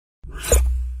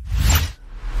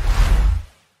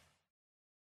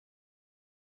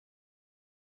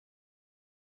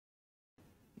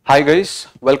Hi guys,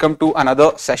 welcome to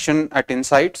another session at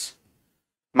Insights.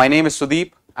 My name is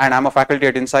Sudeep and I'm a faculty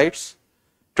at Insights.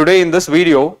 Today in this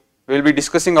video, we will be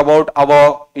discussing about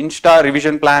our INSTA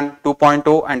Revision Plan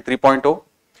 2.0 and 3.0,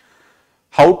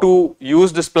 how to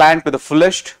use this plan to the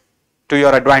fullest to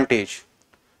your advantage.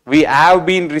 We have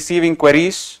been receiving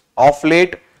queries of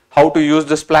late how to use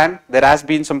this plan. There has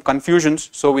been some confusions,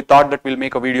 so we thought that we'll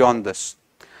make a video on this.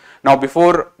 Now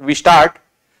before we start,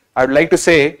 I would like to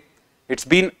say it's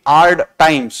been hard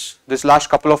times this last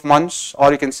couple of months,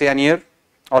 or you can say an year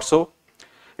or so.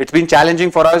 It's been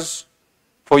challenging for us,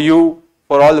 for you,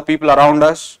 for all the people around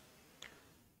us.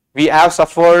 We have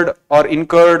suffered or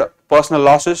incurred personal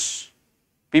losses.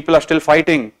 People are still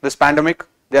fighting this pandemic.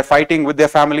 They are fighting with their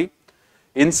family.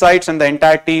 Insights and the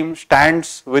entire team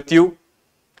stands with you.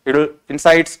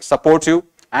 Insights supports you,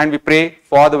 and we pray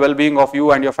for the well-being of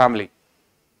you and your family.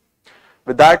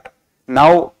 With that,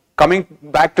 now coming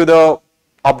back to the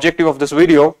objective of this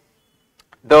video,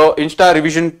 the INSTA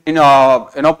revision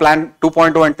plan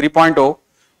 2.0 and 3.0.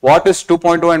 What is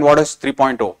 2.0 and what is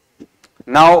 3.0?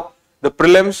 Now the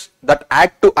prelims that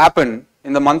had to happen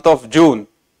in the month of June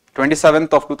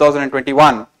 27th of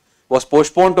 2021 was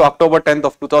postponed to October 10th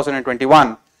of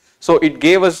 2021. So it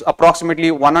gave us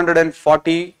approximately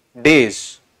 140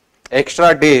 days,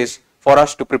 extra days for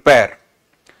us to prepare.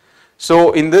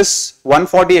 So in this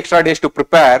 140 extra days to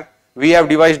prepare, we have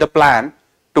devised a plan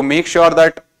to make sure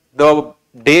that the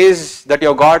days that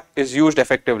you got is used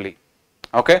effectively.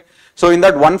 Okay. So in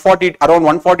that around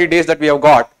 140 days that we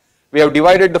have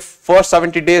divided the first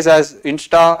 70 days as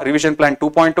INSTA Revision Plan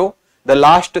 2.0, the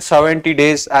last 70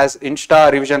 days as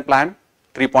INSTA Revision Plan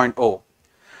 3.0.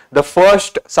 The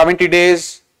first 70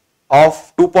 days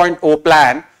of 2.0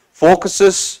 plan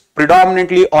focuses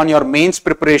predominantly on your mains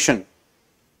preparation.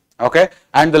 Okay,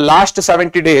 and the last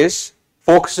 70 days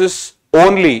focuses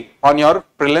only on your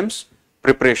prelims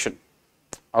preparation.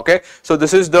 Okay, so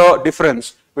this is the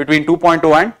difference between 2.0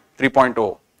 and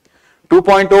 3.0.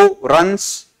 2.0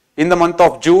 runs in the month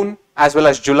of June as well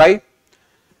as July.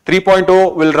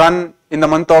 3.0 will run in the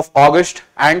month of August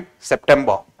and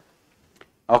September.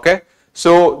 Okay,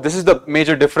 so this is the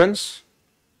major difference.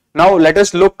 Now let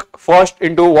us look first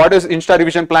into what is INSTA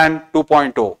Revision Plan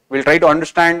 2.0. We'll try to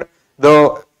understand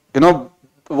the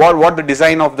what the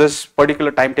design of this particular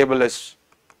timetable is.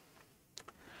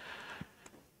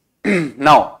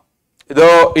 Now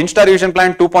the INSTA Revision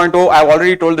Plan 2.0, I have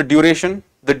already told the duration.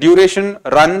 The duration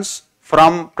runs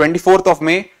from 24th of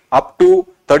May up to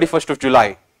 31st of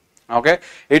July. Okay,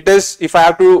 it is, if I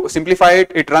have to simplify it,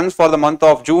 it runs for the month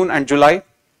of June and July.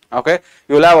 Okay,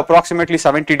 you will have approximately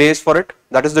 70 days for it.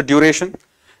 That is the duration.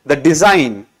 The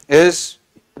design is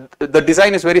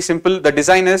very simple. The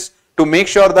design is to make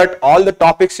sure that all the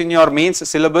topics in your mains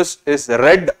syllabus is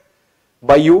read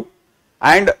by you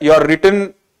and your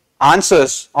written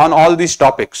answers on all these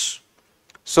topics.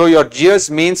 So your GS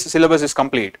mains syllabus is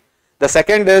complete. The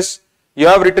second is you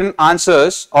have written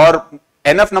answers, or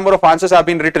enough number of answers have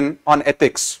been written on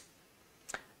ethics.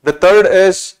 The third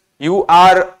is you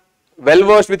are well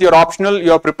versed with your optional,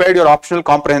 you have prepared your optional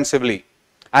comprehensively,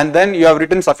 and then you have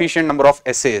written sufficient number of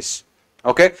essays.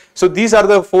 Okay, so these are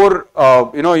the four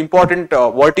important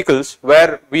verticals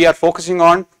where we are focusing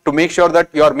on to make sure that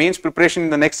your mains preparation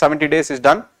in the next 70 days is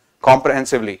done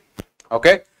comprehensively.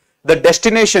 Okay, the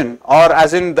destination, or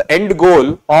as in the end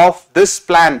goal of this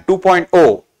plan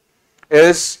 2.0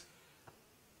 is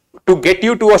to get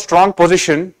you to a strong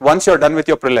position once you are done with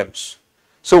your prelims.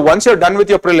 So once you are done with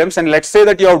your prelims, and let's say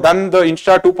that you have done the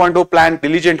INSTA 2.0 plan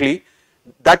diligently,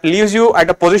 that leaves you at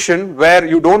a position where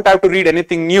you don't have to read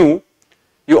anything new.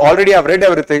 You already have read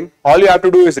everything. All you have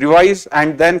to do is revise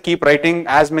and then keep writing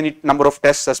as many number of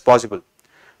tests as possible.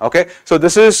 Okay, so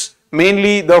this is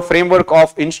mainly the framework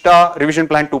of INSTA Revision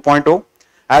Plan 2.0.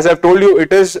 As I've told you,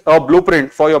 it is a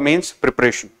blueprint for your mains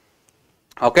preparation.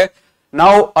 Okay,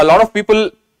 now a lot of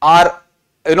people are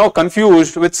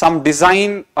confused with some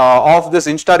design of this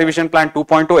INSTA Revision Plan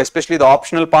 2.0, especially the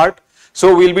optional part.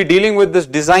 So we'll be dealing with this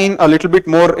design a little bit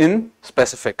more in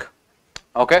specific.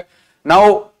 Okay,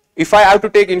 now if I have to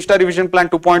take INSTA Revision Plan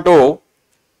 2.0,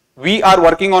 we are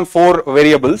working on 4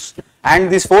 variables,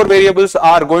 and these 4 variables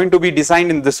are going to be designed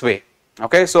in this way.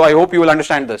 Okay, so I hope you will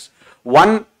understand this.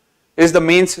 One is the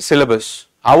mains syllabus.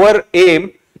 Our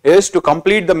aim is to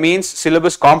complete the mains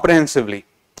syllabus comprehensively.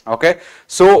 Okay,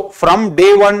 so from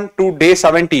day 1 to day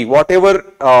 70, whatever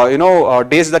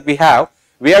days that we have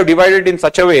divided in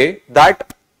such a way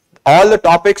that all the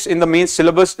topics in the mains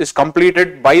syllabus is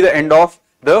completed by the end of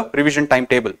the revision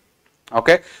timetable.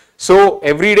 Okay, so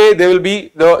every day there will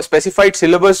be the specified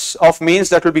syllabus of mains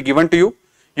that will be given to you.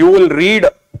 You will read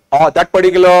that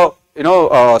particular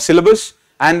syllabus,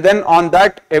 and then on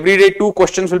that every day 2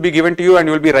 questions will be given to you and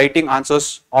you will be writing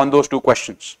answers on those 2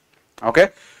 questions. Okay,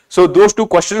 so those 2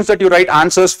 questions that you write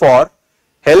answers for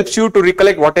helps you to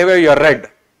recollect whatever you read.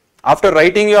 After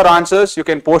writing your answers, you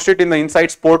can post it in the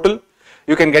Insights portal,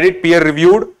 you can get it peer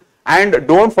reviewed, and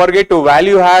don't forget to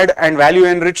value add and value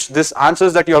enrich these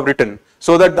answers that you have written,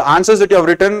 so that the answers that you have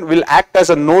written will act as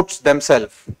a notes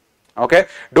themselves. Okay,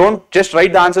 don't just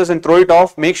write the answers and throw it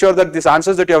off. Make sure that these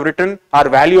answers that you have written are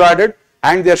value added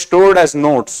and they are stored as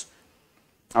notes.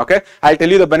 Okay, I'll tell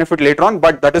you the benefit later on,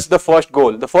 but that is the first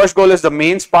goal. The first goal is the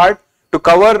mains part, to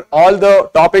cover all the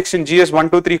topics in GS 1,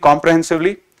 2, 3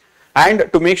 comprehensively,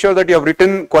 and to make sure that you have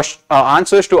written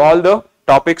answers to all the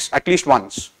topics at least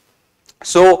once.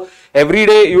 So every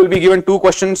day you will be given 2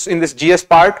 questions in this GS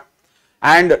part,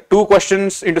 and 2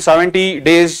 questions into 70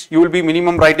 days you will be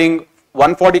minimum writing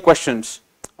 140 questions,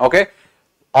 okay,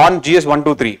 on GS 1,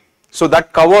 2, 3. So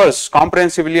that covers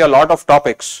comprehensively a lot of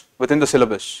topics within the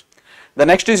syllabus. The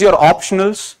next is your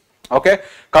optionals. Okay,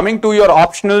 coming to your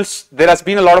optionals, there has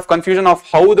been a lot of confusion of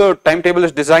how the timetable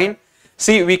is designed.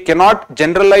 See, we cannot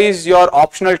generalize your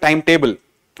optional timetable.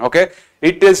 Okay,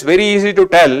 it is very easy to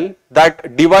tell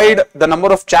that divide the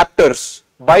number of chapters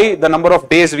by the number of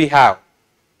days we have.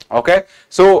 Okay,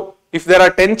 so if there are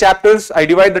 10 chapters, I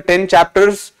divide the 10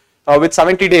 chapters with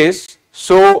 70 days,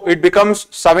 so it becomes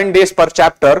 7 days per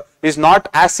chapter. Is not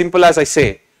as simple as I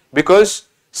say, because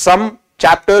some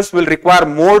chapters will require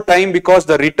more time because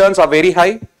the returns are very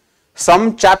high.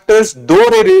 Some chapters, though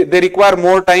they require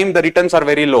more time, the returns are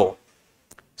very low.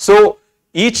 So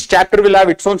each chapter will have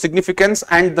its own significance,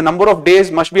 and the number of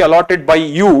days must be allotted by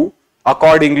you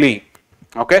accordingly.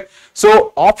 Okay,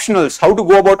 so optionals, how to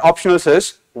go about optionals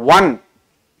is: 1,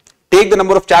 take the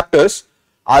number of chapters,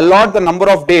 allot the number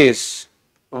of days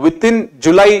within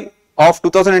July of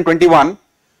 2021,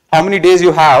 how many days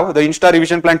you have, the INSTA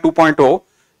Revision Plan 2.0,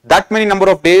 that many number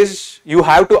of days you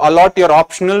have to allot your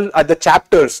optional at the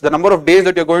chapters, the number of days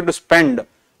that you are going to spend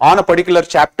on a particular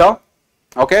chapter.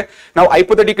 Okay, now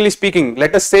hypothetically speaking,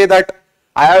 let us say that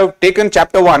I have taken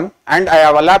chapter 1 and I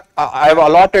have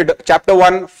allotted chapter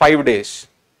 1 5 days.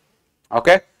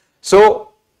 Okay,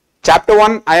 so chapter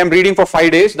 1 I am reading for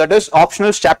 5 days, that is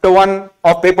optionals chapter 1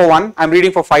 of paper 1 I am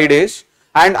reading for 5 days,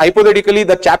 and hypothetically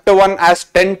the chapter 1 has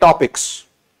 10 topics.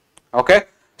 Okay,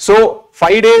 so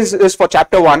 5 days is for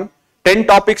chapter 1, 10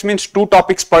 topics means 2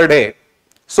 topics per day.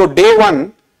 So day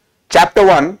 1, chapter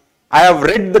 1, I have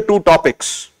read the 2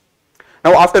 topics.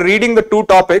 Now after reading the 2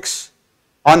 topics,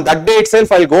 on that day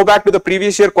itself I will go back to the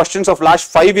previous year questions of last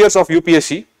 5 years of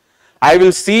UPSC. I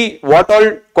will see what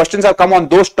all questions have come on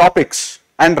those topics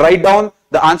and write down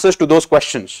the answers to those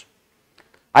questions.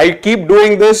 I keep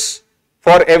doing this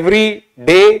for every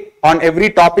day on every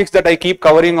topics that I keep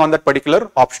covering on that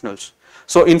particular optionals.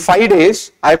 So in 5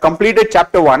 days, I have completed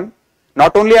chapter 1.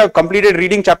 Not only I have completed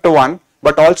reading chapter 1,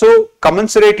 but also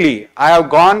commensurately, I have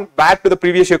gone back to the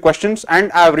previous year questions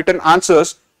and I have written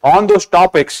answers on those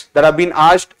topics that have been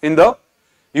asked in the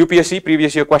UPSC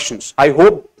previous year questions. I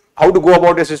hope how to go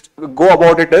about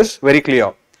it is very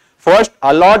clear. First,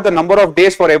 allot the number of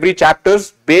days for every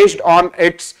chapters based on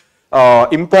its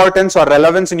importance or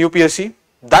relevance in UPSC.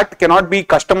 That cannot be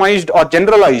customized or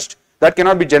generalized. That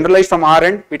cannot be generalized from our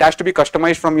end. It has to be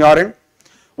customized from your end.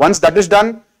 Once that is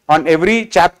done, on every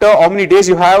chapter, how many days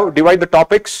you have, divide the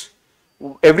topics.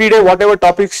 Every day, whatever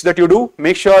topics that you do,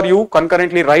 make sure you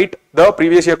concurrently write the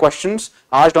previous year questions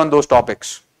asked on those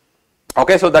topics.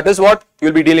 Okay, so that is what you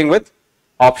will be dealing with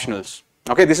optionals.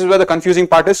 Okay, this is where the confusing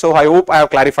part is, so I hope I have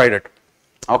clarified it.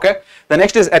 Okay, the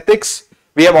next is ethics.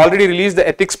 We have already released the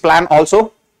ethics plan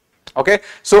also. Okay,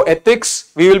 so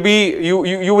ethics, we will be,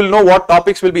 you will know what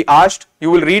topics will be asked.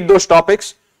 You will read those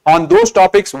topics. On those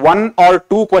topics, 1 or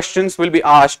 2 questions will be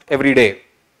asked every day.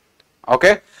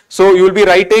 Okay, so you will be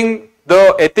writing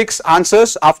the ethics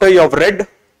answers after you have read.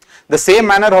 The same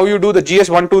manner how you do the GS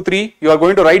 1, 2, 3, you are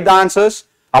going to write the answers,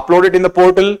 upload it in the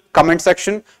portal, comment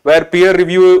section where peer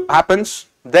review happens.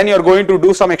 Then you are going to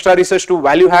do some extra research to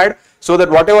value add, so that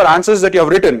whatever answers that you have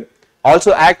written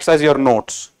also acts as your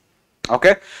notes.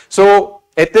 Okay, so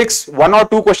ethics, 1 or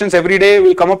 2 questions every day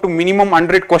will come up to minimum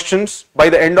 100 questions by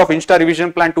the end of INSTA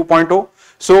Revision Plan 2.0.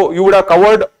 So you would have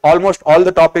covered almost all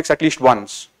the topics at least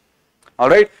once.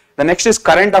 Alright, the next is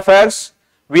current affairs.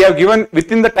 We have given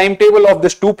within the timetable of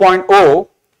this 2.0,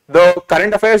 the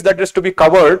current affairs that is to be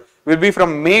covered will be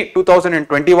from May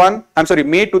 2020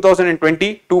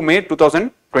 to May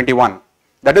 2021.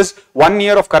 That is 1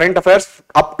 year of current affairs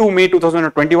up to May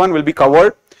 2021 will be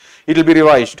covered. It will be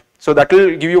revised. So that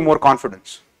will give you more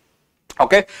confidence.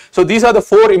 Okay. So these are the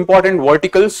 4 important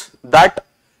verticals that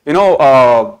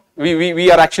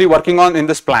we are actually working on in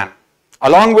this plan.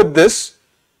 Along with this,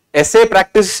 essay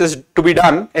practice is to be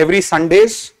done every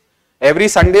Sundays. Every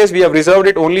Sundays we have reserved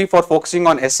it only for focusing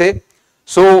on essay.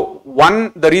 So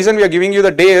the reason we are giving you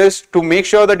the day is to make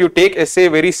sure that you take essay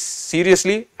very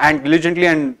seriously and diligently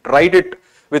and write it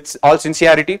with all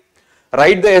sincerity.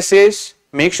 Write the essays,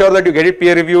 make sure that you get it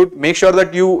peer reviewed, make sure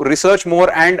that you research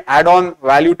more and add on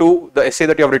value to the essay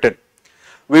that you have written.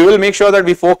 We will make sure that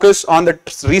we focus on the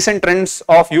recent trends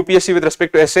of UPSC with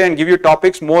respect to essay and give you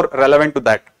topics more relevant to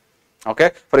that.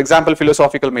 Okay, for example,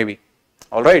 philosophical maybe.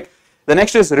 All right. The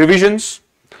next is revisions.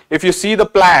 If you see the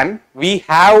plan, we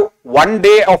have 1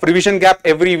 day of revision gap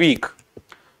every week.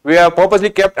 We have purposely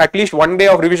kept at least 1 day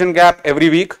of revision gap every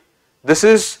week. This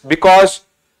is because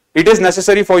it is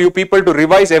necessary for you people to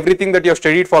revise everything that you have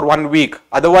studied for 1 week.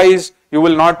 Otherwise, you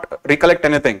will not recollect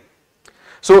anything.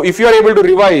 So if you are able to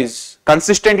revise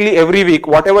consistently every week,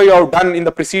 whatever you have done in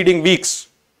the preceding weeks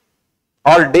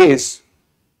or days,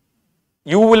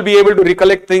 you will be able to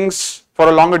recollect things for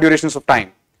a longer durations of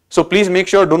time. So please make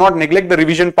sure, do not neglect the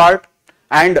revision part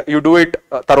and you do it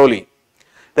thoroughly.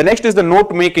 The next is the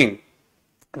note making.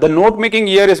 The note making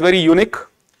here is very unique.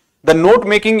 The note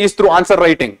making is through answer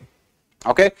writing.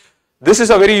 Okay, this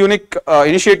is a very unique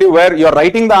initiative where you are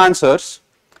writing the answers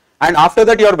and after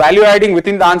that you are value adding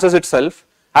within the answers itself.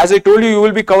 As I told you, you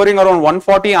will be covering around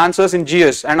 140 answers in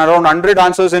GS and around 100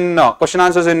 answers in question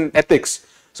answers in ethics.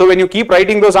 So when you keep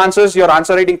writing those answers, your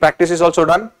answer writing practice is also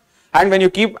done. And when you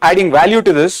keep adding value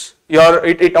to this,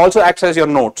 it also acts as your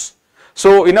notes.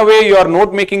 So in a way, you are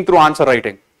note making through answer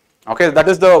writing. Okay, that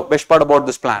is the best part about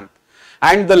this plan.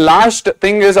 And the last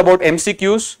thing is about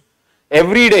MCQs.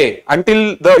 Every day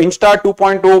until the INSTA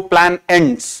 2.0 plan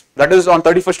ends, that is on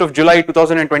 31st of July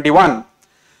 2021,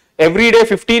 every day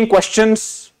 15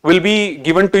 questions will be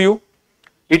given to you.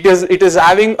 It is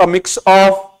having a mix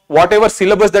of whatever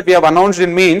syllabus that we have announced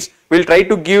in mains. We'll try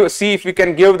to see if we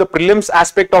can give the prelims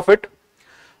aspect of it,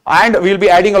 and we'll be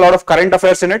adding a lot of current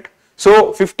affairs in it.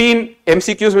 So 15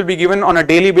 MCQs will be given on a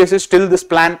daily basis till this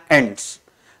plan ends.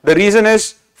 The reason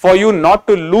is for you not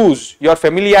to lose your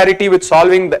familiarity with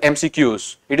solving the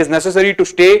MCQs. It is necessary to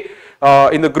stay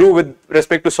in the groove with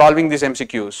respect to solving these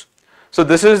MCQs. So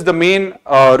this is the main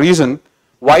reason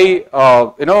why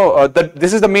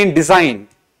this is the main design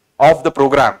of the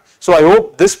program. So I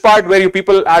hope this part where you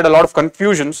people had a lot of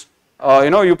confusions,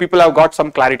 you people have got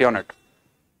some clarity on it.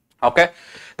 Okay.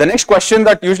 The next question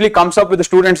that usually comes up with the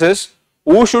students is,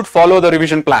 who should follow the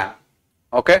revision plan?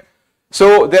 Okay.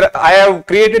 So I have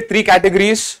created 3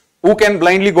 categories who can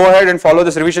blindly go ahead and follow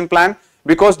this revision plan,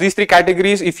 because these 3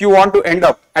 categories, if you want to end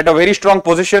up at a very strong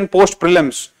position post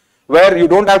prelims, where you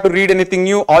don't have to read anything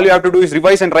new, all you have to do is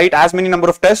revise and write as many number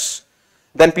of tests,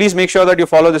 then please make sure that you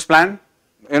follow this plan,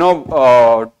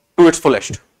 to its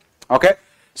fullest. Okay.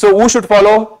 So who should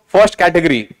follow? First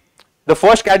category. The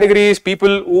first category is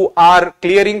people who are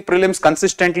clearing prelims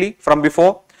consistently from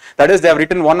before. That is, they have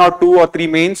written 1 or 2 or 3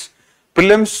 mains.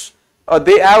 Prelims,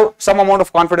 they have some amount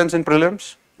of confidence in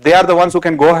prelims. They are the ones who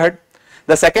can go ahead.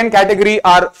 The second category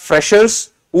are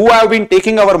freshers who have been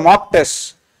taking our mock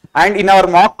tests, and in our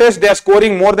mock test they are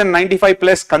scoring more than 95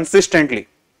 plus consistently.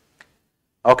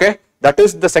 Okay, that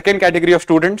is the second category of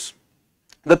students.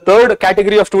 The third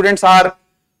category of students are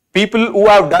people who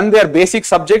have done their basic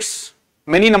subjects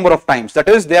many number of times. That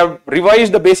is, they have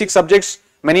revised the basic subjects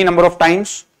many number of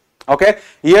times. Okay,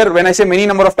 here when I say many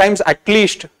number of times, at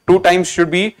least 2 times should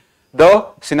be the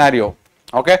scenario.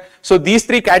 Okay, so these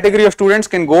 3 category of students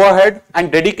can go ahead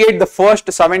and dedicate the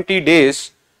first 70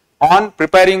 days on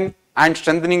preparing and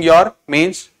strengthening your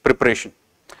mains preparation.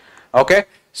 Okay,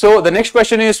 so the next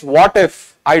question is, what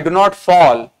if I do not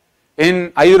fall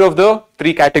in either of the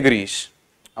 3 categories?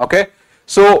 Okay,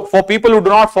 so for people who do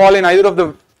not fall in either of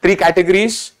the 3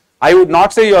 categories, I would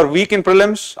not say you are weak in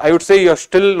prelims. I would say you are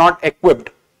still not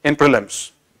equipped in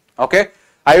prelims. Okay,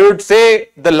 I would say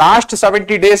the last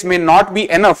 70 days may not be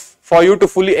enough for you to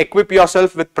fully equip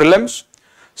yourself with prelims.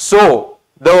 So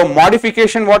the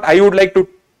modification what I would like to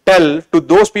tell to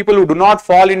those people who do not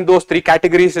fall in those 3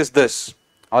 categories is this.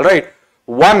 All right,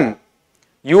 1,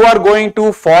 you are going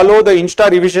to follow the INSTA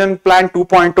Revision Plan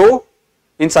 2.0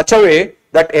 in such a way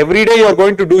that every day you are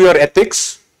going to do your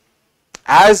ethics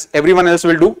as everyone else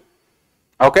will do.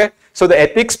 Okay, so the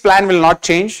ethics plan will not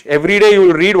change. Every day you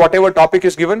will read whatever topic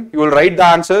is given, you will write the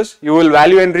answers, you will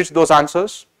value enrich those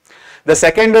answers. The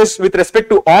second is with respect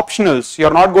to optionals, you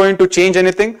are not going to change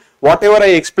anything. Whatever I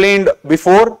explained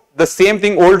before, the same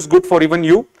thing holds good for even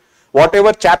you.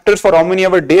 Whatever chapters for how many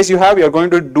ever days you have, you are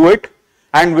going to do it.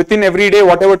 And within every day,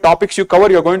 whatever topics you cover,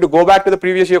 you are going to go back to the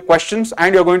previous year questions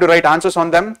and you are going to write answers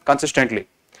on them consistently.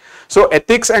 So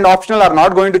ethics and optional are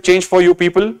not going to change for you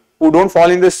people who don't fall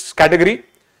in this category.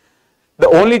 The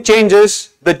only change is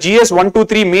the GS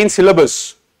 123 main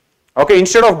syllabus. Okay,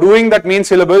 instead of doing that main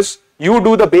syllabus, you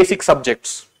do the basic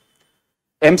subjects.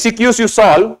 MCQs you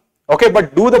solve, okay,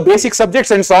 but do the basic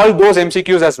subjects and solve those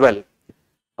MCQs as well.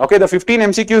 Okay, the 15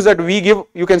 MCQs that we give,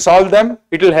 you can solve them.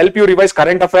 It will help you revise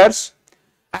current affairs.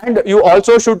 And you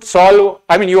also should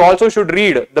you also should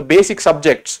read the basic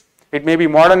subjects. It may be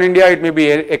modern India, it may be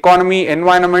economy,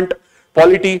 environment,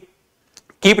 polity.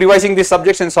 Keep revising these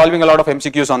subjects and solving a lot of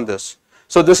MCQs on this.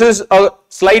 So this is a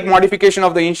slight modification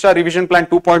of the INSTA Revision Plan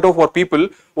 2.0 for people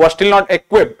who are still not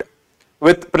equipped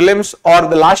with prelims, or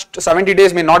the last 70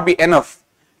 days may not be enough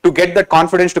to get that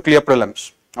confidence to clear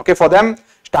prelims. Okay, for them,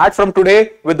 start from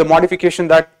today with the modification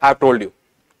that I have told you.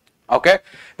 Okay,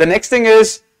 the next thing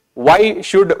is, why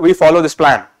should we follow this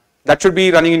plan? That should be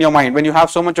running in your mind. When you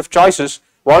have so much of choices,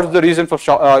 what is the reason for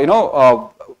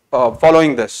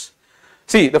following this?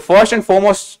 See, the first and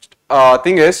foremost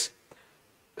thing is,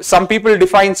 some people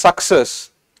define success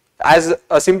as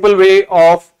a simple way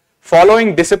of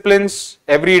following disciplines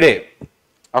every day.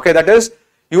 Okay, that is,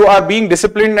 you are being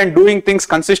disciplined and doing things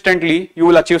consistently, you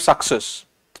will achieve success.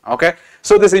 Okay,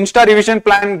 so this INSTA Revision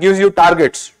Plan gives you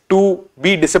targets to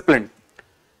be disciplined,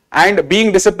 and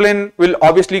being disciplined will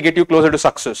obviously get you closer to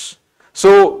success.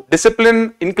 So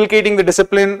discipline, inculcating the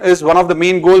discipline is one of the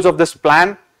main goals of this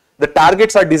plan. The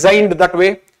targets are designed that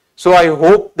way, so I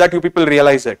hope that you people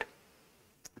realize it.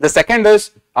 The second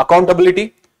is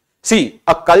accountability. See,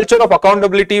 a culture of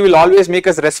accountability will always make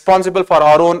us responsible for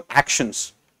our own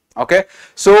actions. Okay,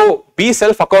 so be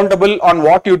self-accountable on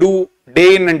what you do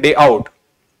day in and day out.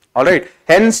 Alright,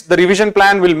 hence the revision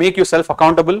plan will make you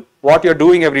self-accountable what you're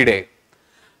doing every day.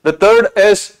 The third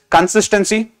is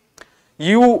consistency.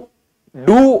 You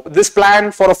do this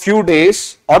plan for a few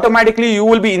days, automatically you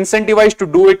will be incentivized to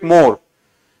do it more.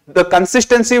 The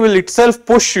consistency will itself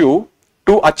push you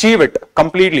to achieve it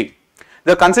completely.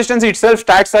 The consistency itself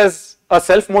starts as a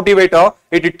self-motivator.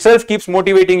 It itself keeps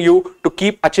motivating you to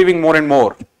keep achieving more and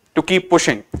more, to keep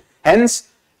pushing.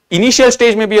 Hence, initial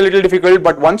stage may be a little difficult,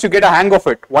 but once you get a hang of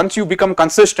it, once you become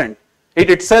consistent, it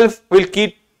itself will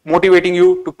keep motivating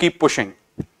you to keep pushing.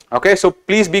 Okay, so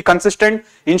please be consistent.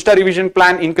 INSTA Revision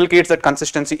Plan inculcates that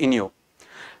consistency in you.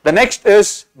 The next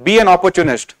is, be an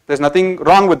opportunist. There's nothing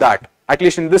wrong with that, at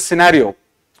least in this scenario.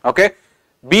 Okay,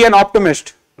 be an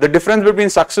optimist. The difference between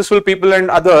successful people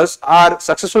and others are,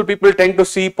 successful people tend to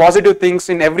see positive things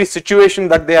in every situation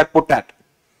that they are put at.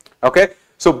 Okay,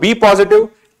 so be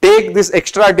positive. Take these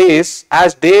extra days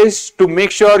as days to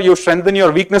make sure you strengthen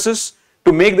your weaknesses,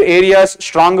 to make the areas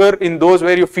stronger in those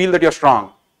where you feel that you're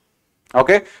strong.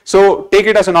 Okay, so take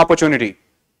it as an opportunity.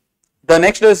 The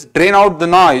next is, drain out the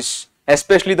noise,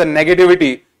 especially the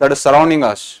negativity that is surrounding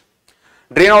us.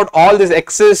 Drain out all this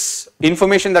excess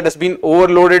information that has been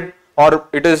overloaded or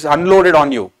it is unloaded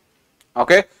on you.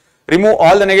 Okay, remove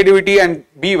all the negativity and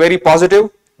be very positive,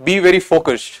 be very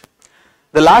focused.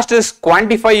 The last is,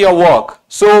 quantify your work.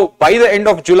 So by the end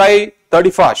of July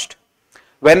 31st,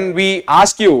 when we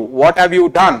ask you what have you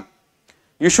done,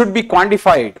 you should be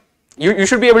quantified. You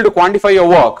should be able to quantify your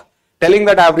work, telling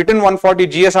that I have written 140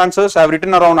 GS answers, I have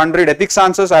written around 100 ethics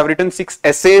answers, I have written 6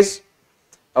 essays.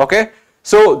 Okay,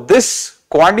 so this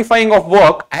quantifying of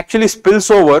work actually spills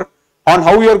over on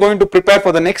how you are going to prepare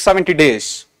for the next 70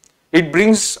 days. It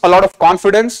brings a lot of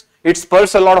confidence, it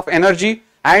spurs a lot of energy,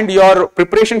 and your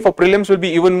preparation for prelims will be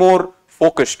even more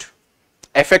focused,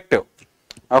 effective.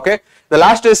 Okay, the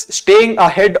last is, staying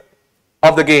ahead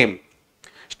of the game.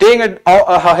 Staying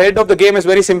ahead of the game is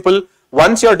very simple.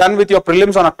 Once you're done with your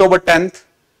prelims on October 10th,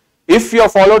 if you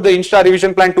have followed the INSTA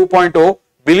Revision Plan 2.0,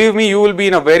 believe me, you will be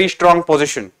in a very strong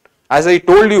position. As I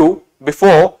told you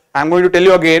before, I'm going to tell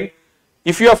you again,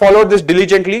 if you have followed this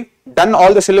diligently, done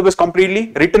all the syllabus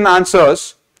completely, written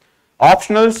answers,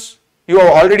 optionals, you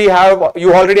already have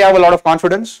a lot of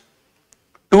confidence.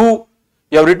 2,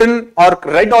 you have written or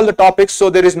read all the topics, so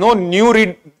there is no new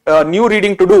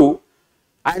reading to do,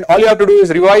 and all you have to do is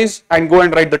revise and go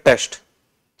and write the test.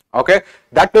 Okay,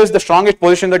 that is the strongest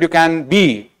position that you can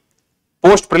be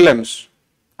post prelims,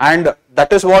 and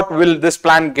that is what will this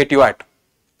plan get you at.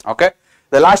 Okay,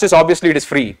 the last is, obviously it is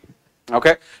free.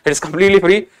 Okay, it is completely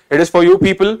free. It is for you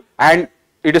people, and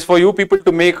it is for you people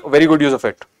to make very good use of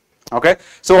it. Okay,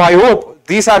 so I hope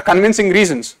these are convincing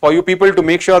reasons for you people to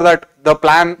make sure that the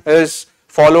plan is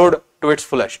followed to its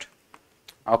fullest.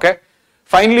 Okay,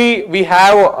 finally we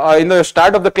have in the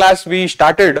start of the class we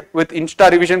started with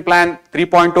INSTA Revision Plan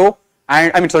 3.0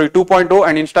 and 2.0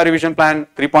 and INSTA Revision Plan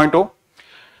 3.0.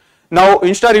 Now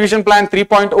INSTA Revision Plan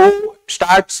 3.0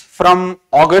 starts from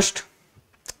August.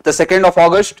 the 2nd of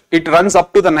August. It runs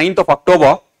up to the 9th of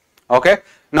October. Okay.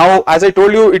 Now, as I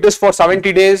told you, it is for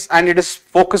 70 days and it is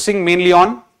focusing mainly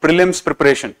on prelims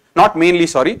preparation. Not mainly,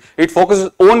 sorry. It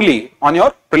focuses only on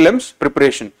your prelims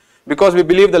preparation, because we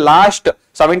believe the last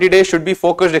 70 days should be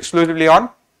focused exclusively on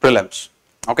prelims.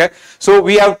 Okay. So,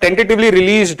 we have tentatively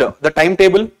released the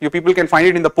timetable. You people can find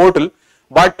it in the portal.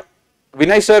 But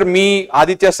Vinay sir, me,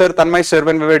 Aditya sir, Tanmay sir,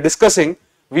 when we were discussing,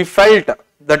 we felt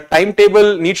the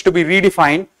timetable needs to be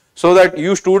redefined so that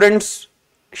you students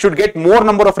should get more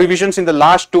number of revisions in the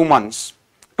last 2 months.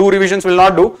 2 revisions will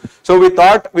not do. So we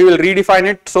thought we will redefine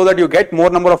it so that you get more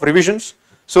number of revisions.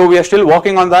 So we are still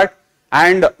working on that,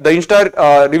 and the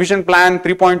INSTA Revision Plan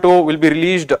 3.0 will be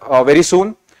released very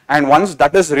soon. And once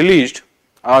that is released,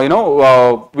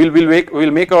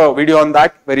 we'll make a video on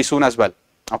that very soon as well.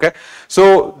 Okay.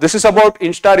 So this is about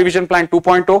INSTA Revision Plan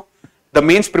 2.0, the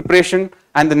mains preparation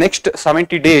and the next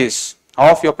 70 days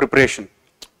of your preparation.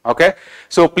 Okay.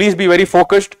 So please be very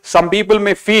focused. Some people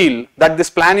may feel that this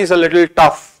plan is a little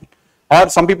tough, or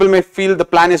some people may feel the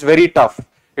plan is very tough.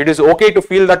 It is okay to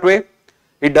feel that way.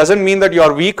 It doesn't mean that you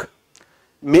are weak.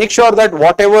 Make sure that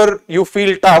whatever you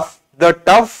feel tough, the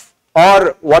tough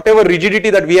or whatever rigidity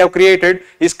that we have created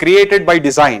is created by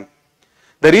design.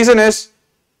 The reason is,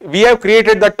 we have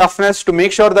created that toughness to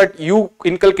make sure that you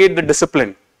inculcate the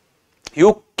discipline.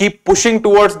 You keep pushing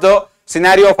towards the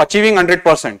scenario of achieving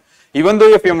 100%. Even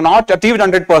though if you have not achieved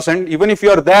 100%, even if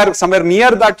you are there somewhere near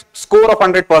that score of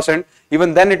 100%,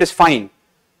 even then it is fine.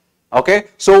 Okay.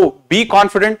 So be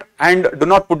confident and do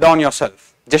not put down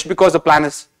yourself just because the plan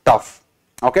is tough.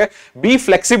 Okay. Be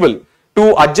flexible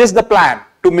to adjust the plan,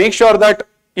 to make sure that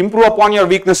improve upon your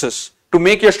weaknesses, to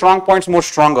make your strong points more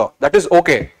stronger. That is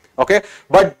okay. Okay.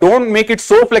 But don't make it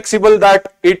so flexible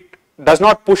that it does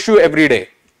not push you every day.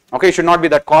 Okay. It should not be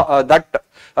that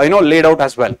laid out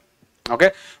as well.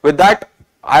 Okay. With that,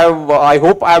 I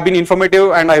hope I have been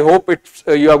informative, and I hope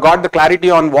you have got the clarity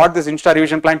on what this INSTA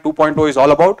Revision Plan 2.0 is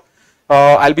all about.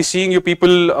 I'll be seeing you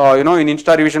people, in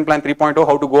INSTA Revision Plan 3.0,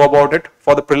 how to go about it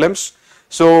for the prelims.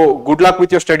 So good luck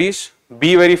with your studies.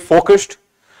 Be very focused.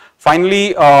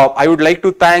 Finally, I would like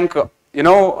to thank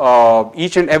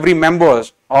each and every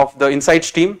members of the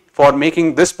Insights team for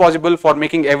making this possible, for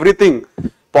making everything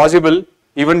possible,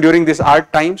 even during these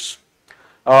hard times.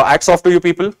 Hats off to you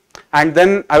people. And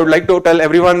then I would like to tell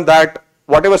everyone that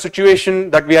whatever situation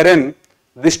that we are in,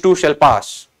 this too shall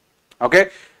pass. Okay.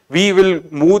 We will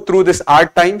move through these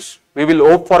hard times. We will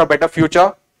hope for a better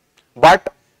future.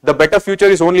 But the better future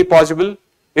is only possible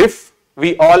if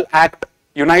we all act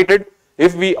united,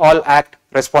 if we all act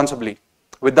responsibly.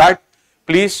 With that,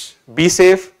 please be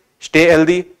safe, stay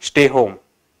healthy, stay home.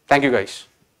 Thank you guys.